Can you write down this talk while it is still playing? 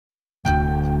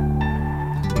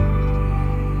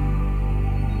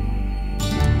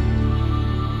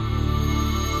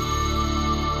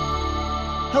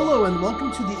Hello and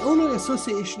welcome to the Illinois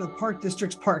Association of Park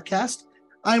Districts Parkcast.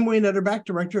 I'm Wayne Utterback,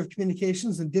 Director of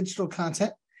Communications and Digital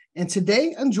Content, and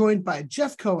today I'm joined by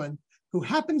Jeff Cohen, who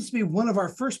happens to be one of our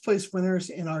first place winners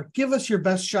in our Give Us Your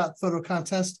Best Shot photo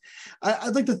contest.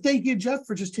 I'd like to thank you, Jeff,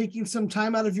 for just taking some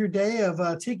time out of your day of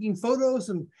taking photos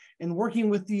and working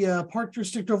with the Park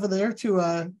District over there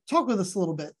to talk with us a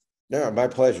little bit. No, my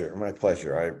pleasure. My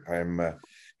pleasure. I'm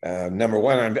number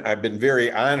one. I've been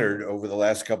very honored over the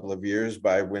last couple of years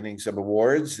by winning some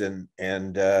awards and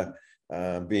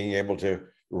being able to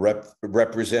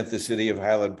represent the city of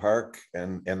Highland Park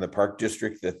and the Park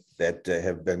District that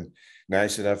have been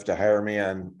nice enough to hire me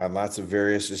on lots of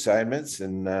various assignments.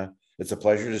 And it's a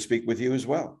pleasure to speak with you as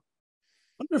well.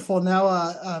 Wonderful.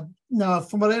 Now,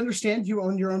 from what I understand, you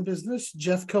own your own business,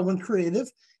 Jeff Cohen Creative.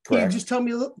 Correct. Can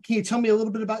you tell me a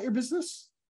little bit about your business?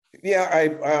 Yeah,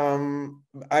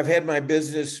 I've had my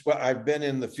business. Well, I've been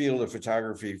in the field of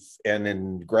photography and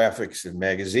in graphics and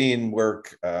magazine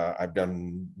work. I've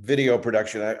done video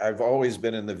production. I've always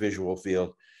been in the visual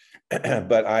field,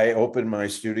 but I opened my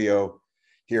studio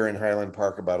here in Highland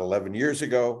Park about 11 years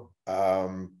ago.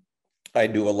 I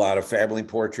do a lot of family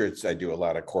portraits. I do a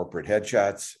lot of corporate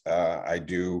headshots. I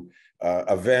do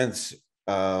events.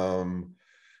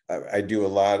 I do a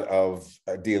lot of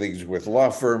dealings with law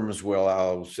firms where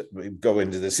I'll go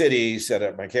into the city, set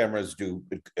up my cameras, do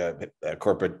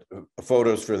corporate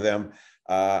photos for them.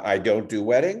 I don't do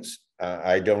weddings.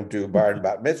 I don't do bar and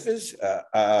bat mitzvahs.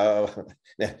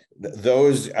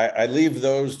 I leave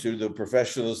those to the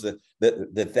professionals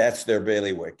that's their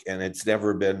bailiwick, and it's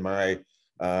never been my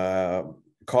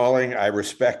calling. I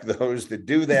respect those that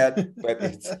do that, but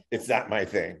it's not my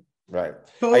thing. Right.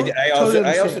 I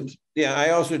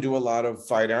also do a lot of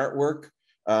fine art work.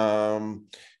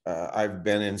 I've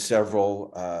been in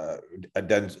several, I've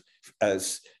done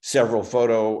several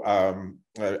photo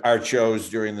art shows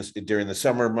during the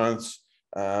summer months.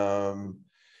 I'm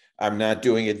not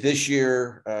doing it this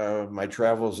year. My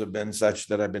travels have been such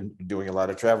that I've been doing a lot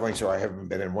of traveling, so I haven't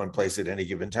been in one place at any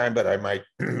given time, but I might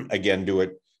again do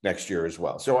it next year as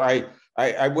well. So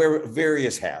I wear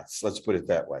various hats, let's put it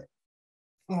that way.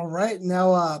 All right.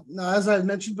 Now, as I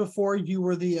mentioned before, you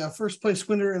were the first place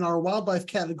winner in our wildlife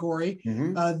category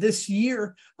this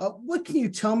year. What can you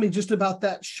tell me just about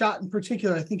that shot in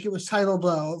particular? I think it was titled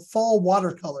Fall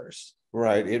Watercolors.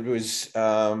 Right. It was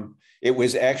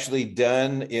actually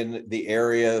done in the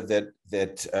area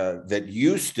that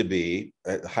used to be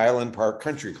Highland Park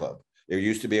Country Club. There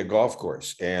used to be a golf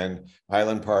course, and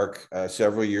Highland Park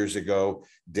several years ago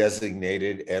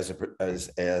designated as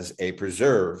a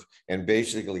preserve and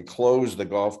basically closed the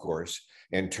golf course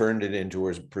and turned it into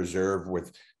a preserve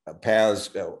with paths,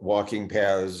 walking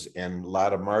paths, and a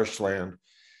lot of marshland.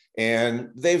 And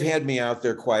they've had me out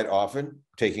there quite often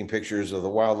taking pictures of the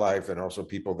wildlife and also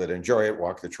people that enjoy it,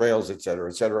 walk the trails, et cetera,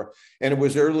 et cetera. And it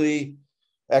was early.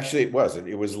 Actually, it wasn't.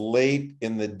 It was late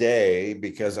in the day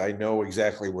because I know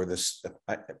exactly where needless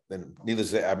to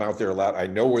say, I'm out there a lot. I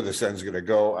know where the sun's going to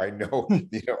go. I know,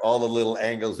 all the little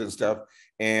angles and stuff.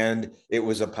 And it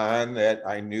was a pond that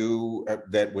I knew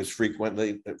that was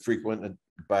frequented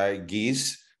by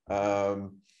geese.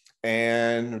 And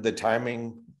the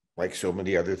timing, like so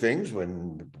many other things,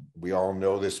 when we all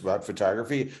know this about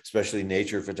photography, especially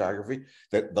nature photography,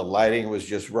 that the lighting was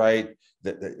just right.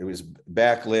 That it was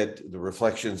backlit, the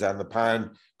reflections on the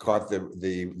pond caught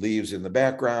the leaves in the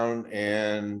background,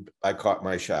 and I caught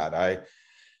my shot. I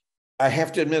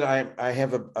have to admit, I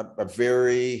have a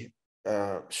very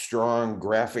strong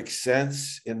graphic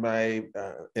sense in my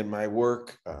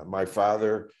work. My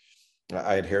father,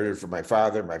 I inherited from my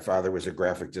father. My father was a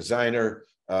graphic designer,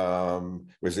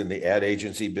 was in the ad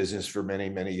agency business for many,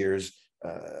 many years.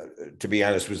 To be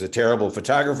honest, was a terrible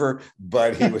photographer,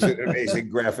 but he was an amazing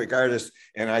graphic artist.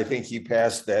 And I think he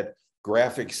passed that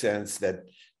graphic sense, that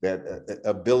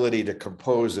ability to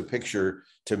compose a picture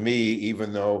to me,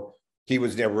 even though he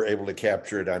was never able to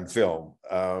capture it on film.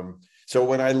 So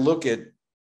when I look at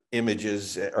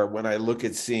images or when I look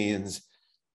at scenes,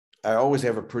 I always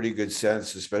have a pretty good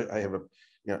sense, especially I have a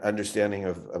understanding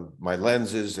of my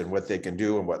lenses and what they can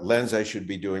do and what lens I should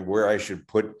be doing, where I should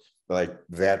put like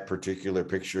that particular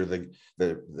picture.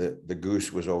 The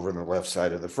goose was over on the left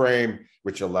side of the frame,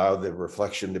 which allowed the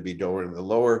reflection to be lower in the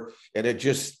lower, and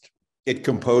it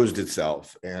composed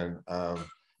itself. And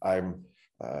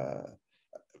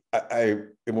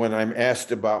when I'm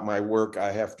asked about my work,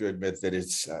 I have to admit that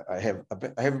I have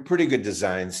a pretty good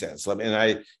design sense, and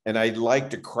I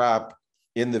like to crop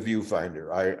in the viewfinder.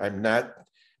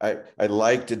 I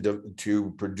like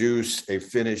to produce a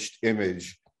finished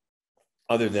image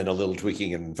other than a little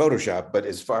tweaking in Photoshop. But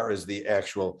as far as the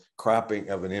actual cropping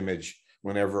of an image,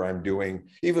 whenever I'm doing,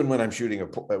 even when I'm shooting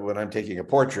when I'm taking a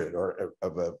portrait or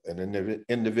of an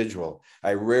individual.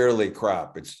 I rarely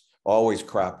crop. It's always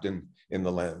cropped in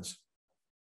the lens.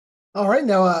 All right.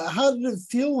 Now, how did it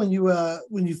feel when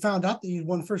you found out that you'd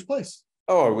won first place?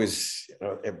 Oh, it was,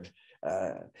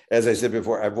 as I said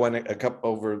before, I've won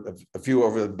a few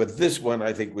over, but this one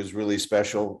I think was really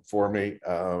special for me.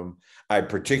 I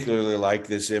particularly like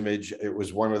this image. It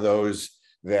was one of those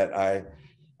that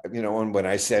and when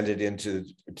I sent it into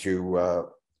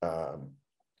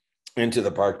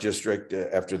the Park District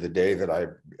after the day that I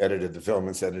edited the film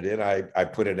and sent it in, I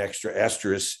put an extra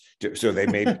asterisk so they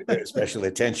made special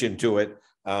attention to it.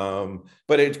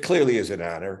 But it clearly is an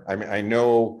honor. I mean, I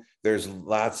know there's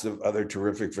lots of other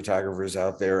terrific photographers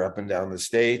out there up and down the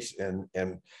state and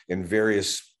in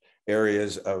various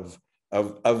areas of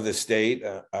the state.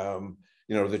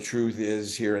 The truth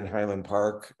is, here in Highland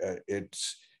Park,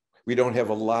 we don't have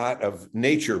a lot of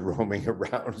nature roaming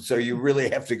around, so you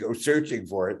really have to go searching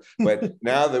for it. But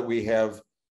now that we have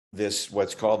this,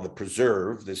 what's called the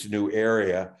preserve, this new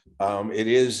area, it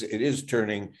is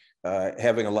turning,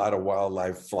 having a lot of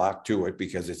wildlife flock to it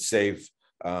because it's safe,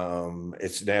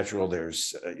 it's natural.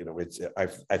 There's,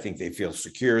 I think they feel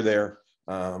secure there,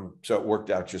 so it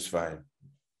worked out just fine.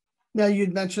 Now,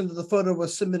 you'd mentioned that the photo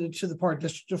was submitted to the Park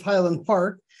District of Highland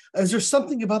Park. Is there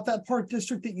something about that Park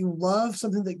District that you love,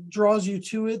 something that draws you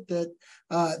to it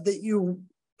that you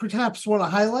perhaps want to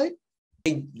highlight?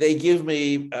 They give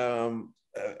me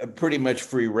pretty much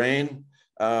free rein.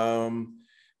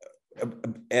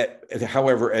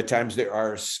 However, at times there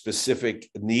are specific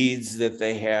needs that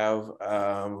they have,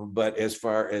 but as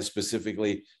far as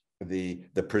specifically the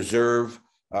preserve,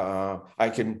 I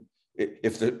can,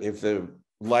 if the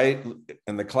light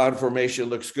and the cloud formation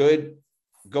looks good,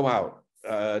 go out,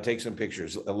 take some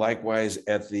pictures. Likewise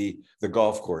at the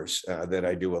golf course that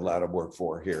I do a lot of work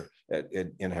for here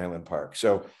in Highland Park.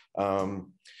 So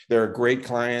they're a great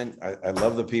client. I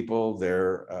love the people.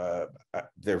 They're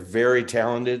very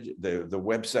talented. The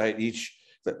website,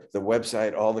 the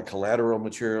website, all the collateral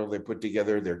material they put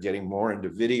together, they're getting more into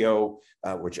video,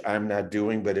 which I'm not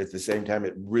doing, but at the same time,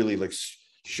 it really looks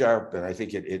sharp, and I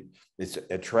think it's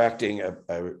attracting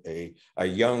a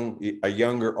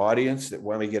younger audience that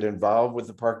want to get involved with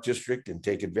the Park District and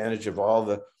take advantage of all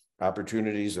the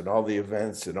opportunities and all the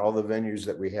events and all the venues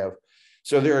that we have.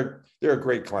 So they're a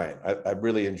great client. I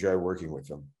really enjoy working with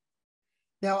them.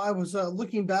 Now, I was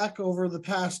looking back over the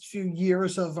past few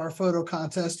years of our photo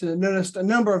contest and I noticed a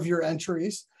number of your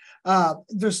entries.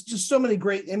 There's just so many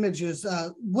great images.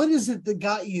 What is it that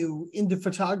got you into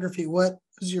photography? What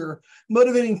was your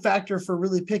motivating factor for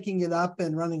really picking it up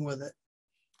and running with it?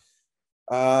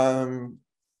 I've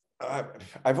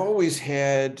always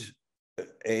had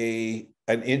an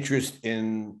interest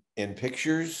in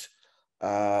pictures.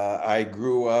 I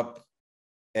grew up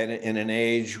in an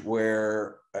age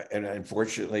where, and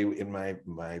unfortunately in my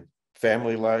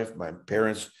family life, my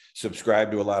parents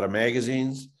subscribed to a lot of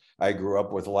magazines. I grew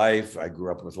up with Life. I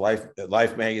grew up with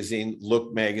Life magazine,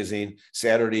 Look magazine,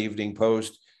 Saturday Evening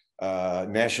Post,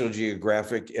 National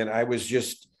Geographic, and I was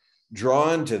just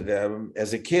drawn to them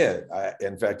as a kid.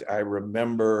 In fact, I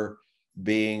remember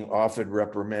being often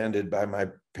reprimanded by my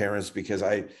parents because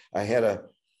I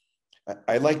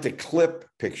like to clip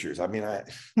pictures. I mean,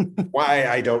 why,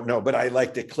 I don't know, but I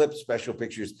like to clip special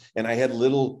pictures, and I had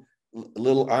little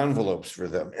envelopes for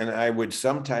them. And I would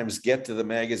sometimes get to the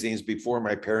magazines before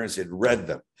my parents had read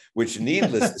them, which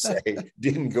needless to say,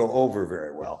 didn't go over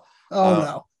very well. Oh,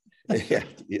 no. Yeah,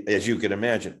 as you can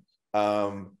imagine.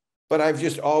 But I've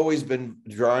just always been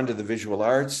drawn to the visual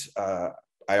arts.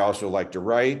 I also like to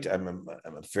write. I'm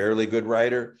a fairly good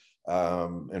writer.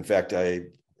 In fact,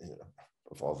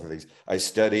 of all the things, I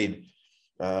studied,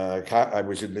 I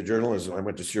was in the journalism. I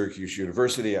went to Syracuse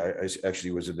University. I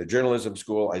actually was in the journalism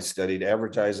school. I studied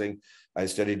advertising. I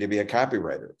studied to be a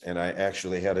copywriter. And I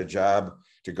actually had a job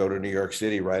to go to New York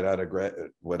City right out of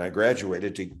when I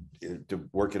graduated to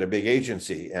work at a big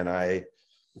agency. And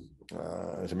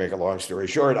to make a long story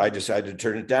short, I decided to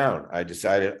turn it down. I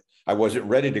decided I wasn't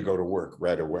ready to go to work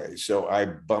right away. So I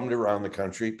bummed around the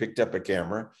country, picked up a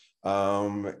camera,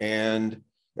 and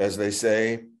as they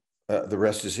say, the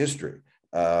rest is history.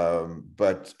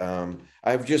 But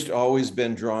I've just always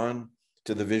been drawn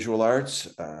to the visual arts,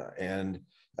 and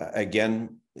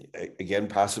again,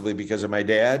 possibly because of my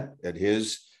dad and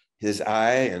his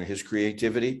eye and his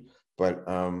creativity. But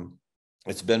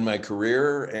it's been my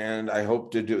career, and I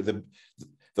hope to do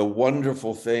the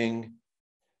wonderful thing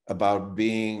about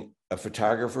being a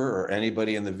photographer or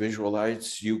anybody in the visual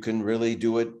arts. You can really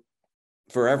do it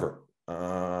forever.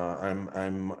 I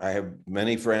have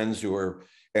many friends who are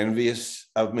envious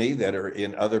of me that are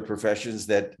in other professions,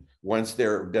 that once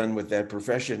they're done with that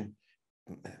profession,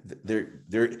 there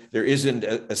isn't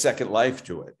a second life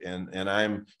to it. And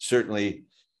I'm certainly,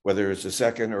 whether it's a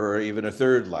second or even a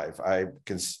third life, I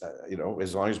can,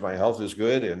 as long as my health is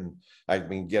good and I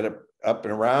can get up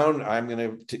and around, I'm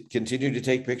going to continue to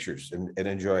take pictures and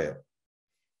enjoy it.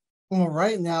 All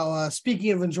right. Now,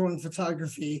 speaking of enjoying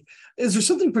photography, is there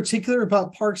something particular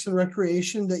about parks and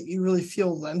recreation that you really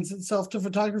feel lends itself to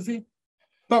photography,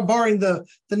 but barring the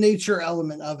nature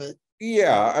element of it?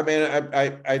 Yeah, I mean,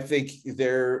 I think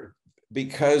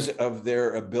because of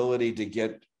their ability to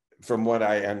get, from what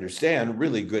I understand,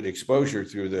 really good exposure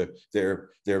through their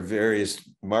various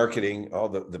marketing, all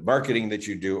the marketing that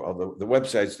you do, all the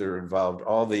websites that are involved,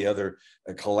 all the other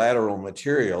collateral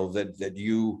material that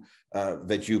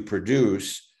you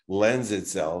produce lends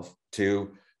itself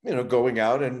to, going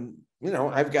out and,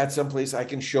 I've got someplace I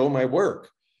can show my work.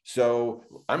 So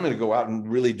I'm going to go out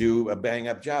and really do a bang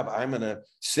up job. I'm going to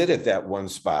sit at that one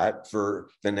spot for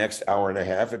the next hour and a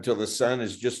half until the sun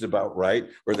is just about right,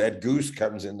 or that goose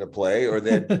comes into play, or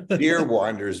that deer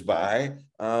wanders by,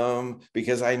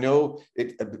 because I know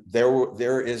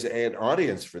there is an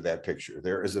audience for that picture.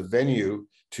 There is a venue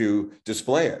to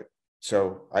display it.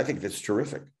 So I think that's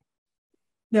terrific.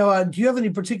 Now, do you have any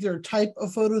particular type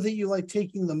of photo that you like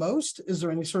taking the most? Is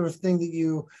there any sort of thing that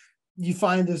you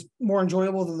find is more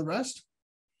enjoyable than the rest?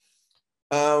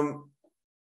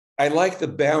 I like the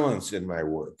balance in my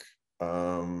work.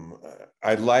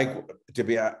 I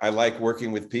like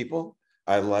working with people.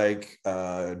 I like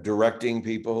directing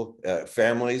people,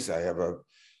 families. I have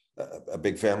a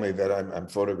big family that I'm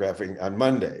photographing on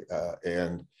Monday,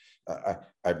 and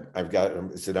I've got,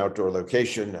 it's an outdoor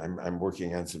location. I'm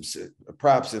working on some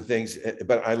props and things,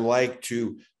 but I like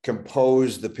to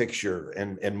compose the picture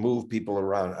and move people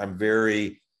around. I'm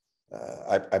very,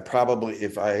 I probably,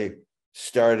 if I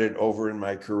started over in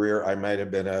my career, I might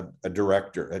have been a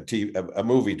director, a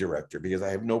movie director, because I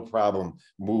have no problem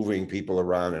moving people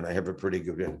around and I have a pretty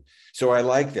good, so I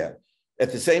like that.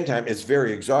 At the same time, it's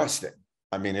very exhausting.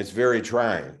 I mean, it's very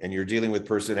trying, and you're dealing with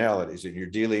personalities, and you're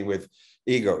dealing with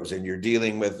egos, and you're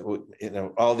dealing with,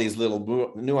 all these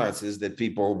little nuances that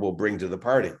people will bring to the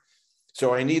party.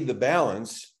 So I need the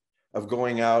balance of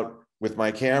going out with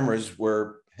my cameras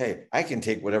where, hey, I can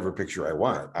take whatever picture I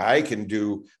want. I can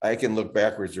look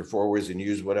backwards or forwards and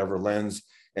use whatever lens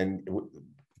and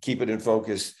keep it in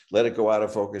focus, let it go out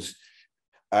of focus.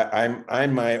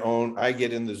 I'm my own. I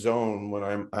get in the zone when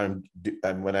I'm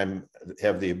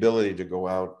have the ability to go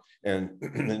out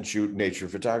and shoot nature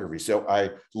photography. So I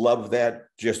love that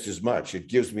just as much. It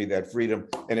gives me that freedom,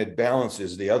 and it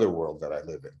balances the other world that I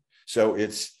live in. So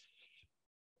it's,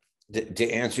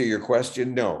 to answer your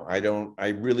question, no, I don't. I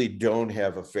really don't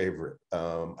have a favorite.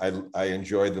 I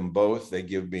enjoy them both. They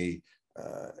give me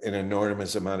an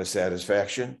enormous amount of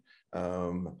satisfaction.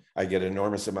 I get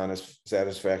enormous amount of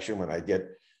satisfaction when I get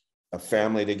a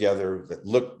family together that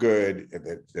look good, and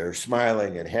that they're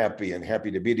smiling and happy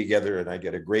to be together, and I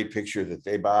get a great picture that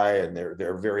they buy and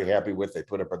they're very happy with. They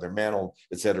put up on their mantle,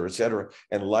 et cetera, et cetera.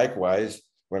 And likewise,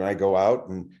 when I go out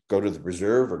and go to the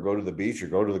preserve or go to the beach or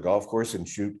go to the golf course and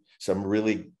shoot some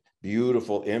really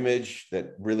beautiful image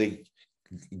that really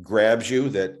grabs you,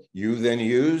 that you then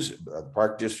use,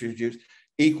 park district use,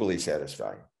 equally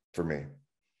satisfying for me.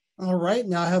 All right.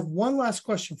 Now I have one last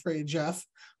question for you, Jeff.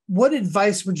 What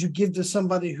advice would you give to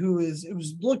somebody who is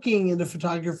looking into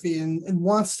photography and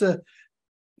wants to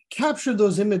capture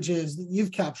those images that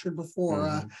you've captured before?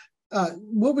 Mm-hmm.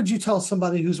 What would you tell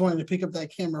somebody who's wanting to pick up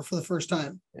that camera for the first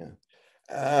time?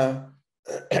 Yeah.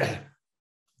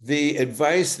 The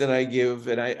advice that I give,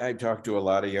 and I talk to a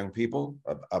lot of young people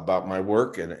about my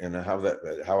work and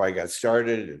how I got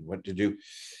started and what to do.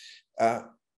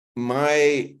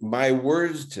 My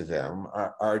words to them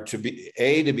are to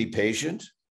be patient.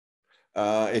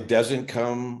 It doesn't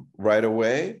come right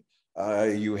away.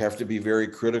 You have to be very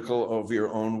critical of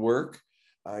your own work.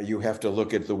 You have to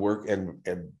look at the work and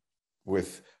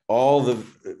with all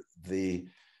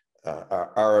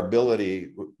our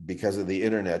ability, because of the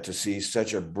internet, to see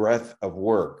such a breadth of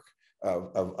work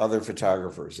of other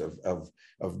photographers,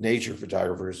 of nature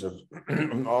photographers, of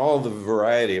all the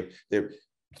variety of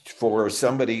for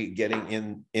somebody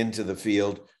getting into the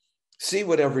field, see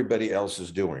what everybody else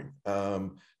is doing.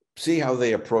 See how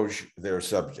they approach their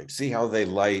subject, see how they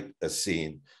light a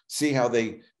scene, see how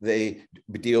they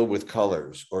deal with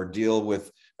colors or deal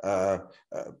with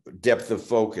depth of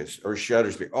focus or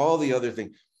shutter speed, all the other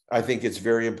things. I think it's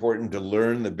very important to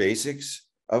learn the basics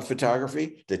of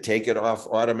photography, to take it off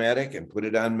automatic and put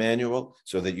it on manual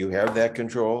so that you have that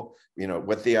control, you know,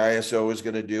 what the ISO is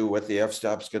going to do, what the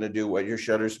f-stop is going to do, what your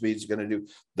shutter speed is going to do,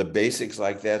 the basics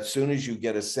like that. As soon as you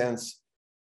get a sense,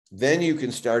 then you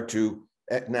can start to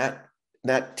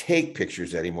not take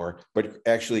pictures anymore, but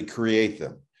actually create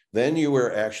them. Then you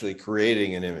are actually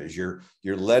creating an image. You're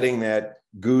letting that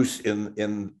goose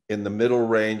in the middle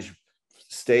range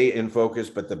stay in focus,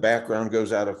 but the background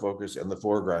goes out of focus and the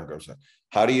foreground goes out.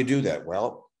 How do you do that?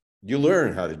 Well, you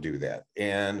learn how to do that.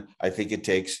 And I think it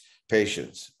takes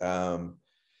patience.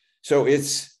 So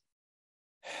it's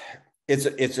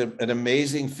an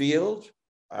amazing field.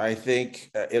 I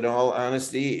think, in all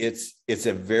honesty, it's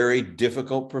a very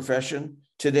difficult profession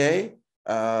today.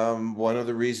 One of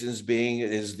the reasons being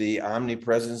is the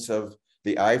omnipresence of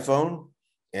the iPhone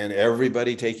and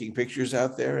everybody taking pictures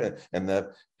out there, and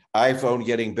the iPhone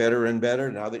getting better and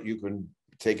better now that you can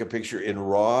take a picture in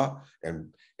RAW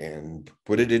and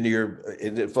put it into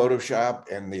Photoshop,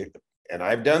 and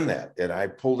I've done that, and I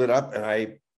pulled it up, and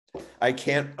I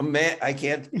can't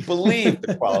believe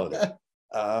the quality.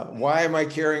 Why am I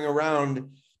carrying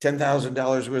around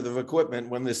 $10,000 worth of equipment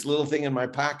when this little thing in my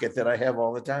pocket that I have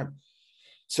all the time?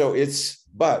 So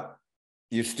but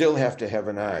you still have to have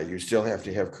an eye. You still have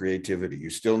to have creativity. You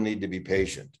still need to be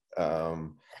patient.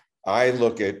 I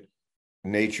look at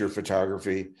nature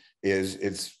photography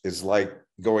it's like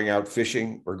going out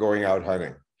fishing or going out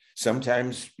hunting.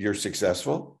 Sometimes you're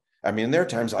successful. I mean, there are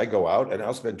times I go out and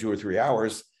I'll spend 2 or 3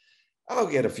 hours. I'll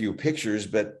get a few pictures,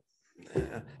 but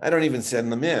I don't even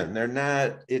send them in. They're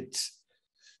not, you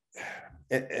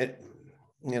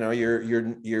know,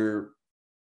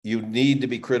 you need to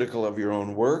be critical of your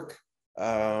own work.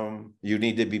 You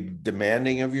need to be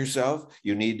demanding of yourself.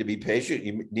 You need to be patient.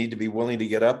 You need to be willing to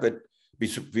get up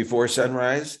before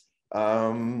sunrise.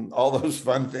 All those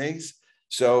fun things.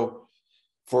 So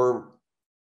those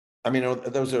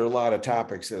are a lot of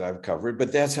topics that I've covered,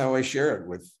 but that's how I share it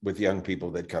with young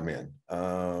people that come in.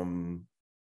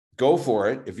 Go for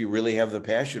it if you really have the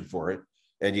passion for it,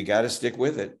 and you got to stick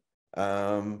with it.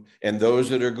 And those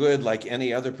that are good, like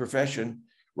any other profession,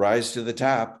 rise to the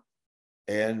top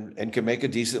and can make a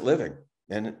decent living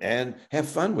and have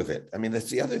fun with it. I mean, that's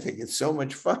the other thing. It's so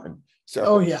much fun. So,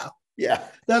 oh yeah. Yeah.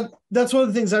 That's one of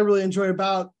the things I really enjoy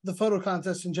about the photo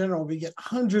contest in general. We get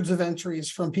hundreds of entries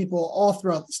from people all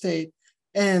throughout the state,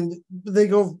 and they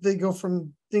go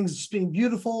from things just being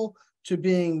beautiful to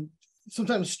being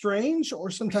sometimes strange or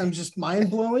sometimes just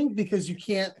mind-blowing because you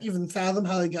can't even fathom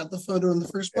how they got the photo in the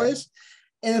first place.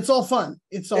 And it's all fun.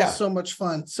 It's all so much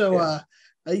fun. So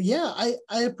I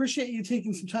appreciate you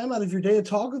taking some time out of your day to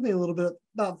talk with me a little bit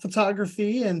about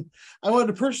photography. And I wanted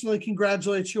to personally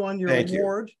congratulate you on your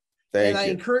award.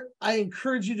 Thank you. I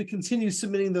encourage you to continue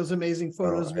submitting those amazing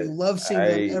photos. We love seeing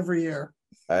them every year.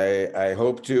 I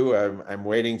hope to. I'm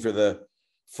waiting for the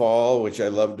fall, which I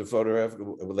love to photograph.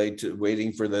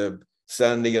 Waiting for the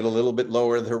sun to get a little bit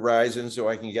lower in the horizon so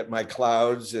I can get my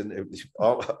clouds. And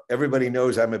everybody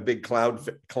knows I'm a big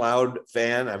cloud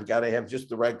fan. I've got to have just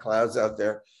the right clouds out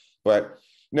there. But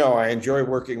no, I enjoy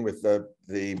working with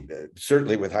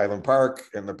certainly with Highland Park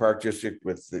and the Park District,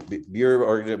 with the Bureau,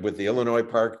 or with the Illinois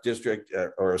Park District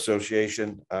or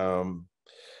Association.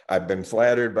 I've been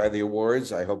flattered by the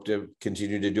awards. I hope to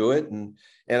continue to do it, and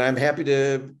I'm happy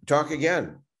to talk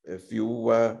again if you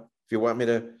want me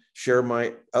to share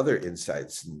my other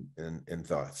insights and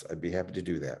thoughts. I'd be happy to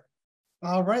do that.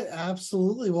 All right,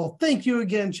 absolutely. Well, thank you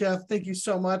again, Jeff. Thank you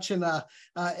so much, and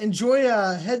enjoy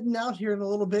heading out here in a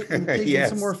little bit and taking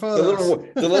some more photos.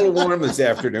 It's a little warm this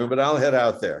afternoon, but I'll head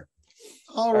out there.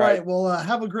 All right. Well,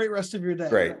 have a great rest of your day.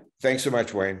 Great. Thanks so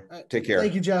much, Wayne. Take care.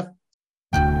 Thank you, Jeff.